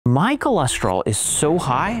My cholesterol is so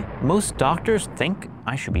high, most doctors think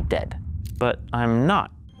I should be dead. But I'm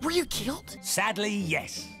not. Were you killed? Sadly,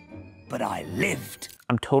 yes. But I lived.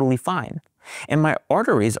 I'm totally fine. And my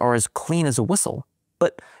arteries are as clean as a whistle.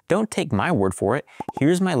 But don't take my word for it.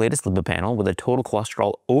 Here's my latest lipid panel with a total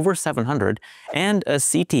cholesterol over 700 and a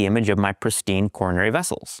CT image of my pristine coronary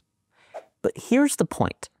vessels. But here's the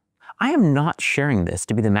point. I am not sharing this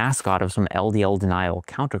to be the mascot of some LDL denial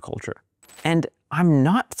counterculture. And I'm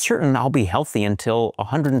not certain I'll be healthy until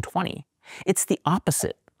 120. It's the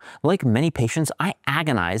opposite. Like many patients, I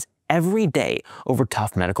agonize every day over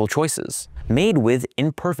tough medical choices, made with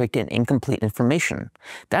imperfect and incomplete information.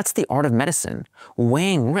 That's the art of medicine,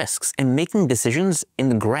 weighing risks and making decisions in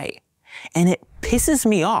the gray. And it pisses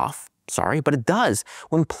me off, sorry, but it does,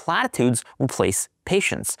 when platitudes replace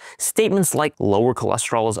patience. Statements like lower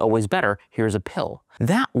cholesterol is always better, here's a pill.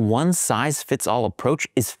 That one-size-fits-all approach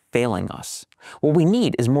is failing us. What we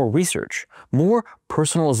need is more research, more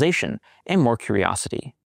personalization, and more curiosity.